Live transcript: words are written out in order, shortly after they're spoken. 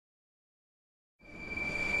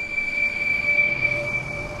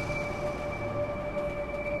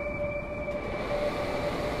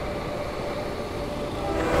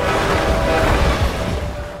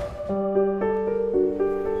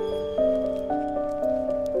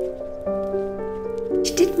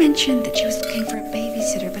She did mention that she was looking for a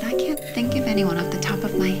babysitter, but I can't think of anyone off the top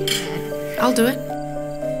of my head. I'll do it.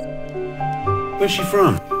 Where's she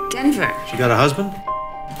from? Denver. She got a husband?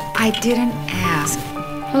 I didn't ask.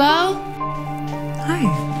 Hello? Hi.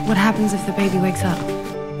 What happens if the baby wakes up?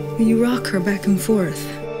 You rock her back and forth.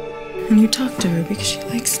 And you talk to her because she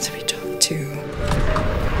likes to be talked to.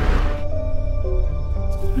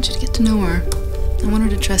 I want you to get to know her. I want her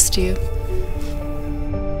to trust you.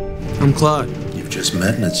 I'm Claude. You've just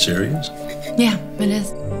met and it's serious? Yeah, it is.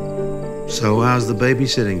 So how's the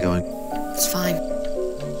babysitting going? It's fine.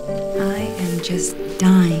 I am just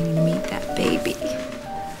dying to meet that baby.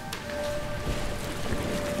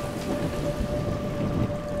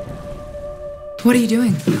 What are you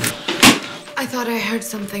doing? I thought I heard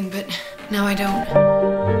something, but now I don't.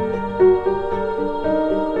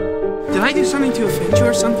 Did I do something to offend you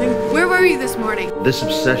or something? Where were you this morning? This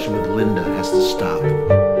obsession with Linda has to stop.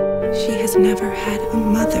 She has never had a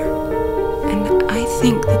mother. And I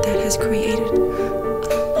think that has created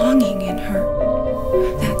a longing in her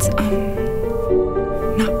that's,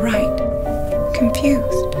 not right.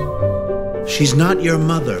 Confused. She's not your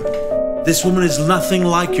mother. This woman is nothing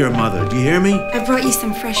like your mother. Do you hear me? I brought you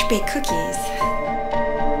some fresh baked cookies.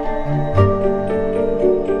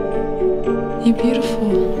 You're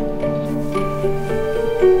beautiful.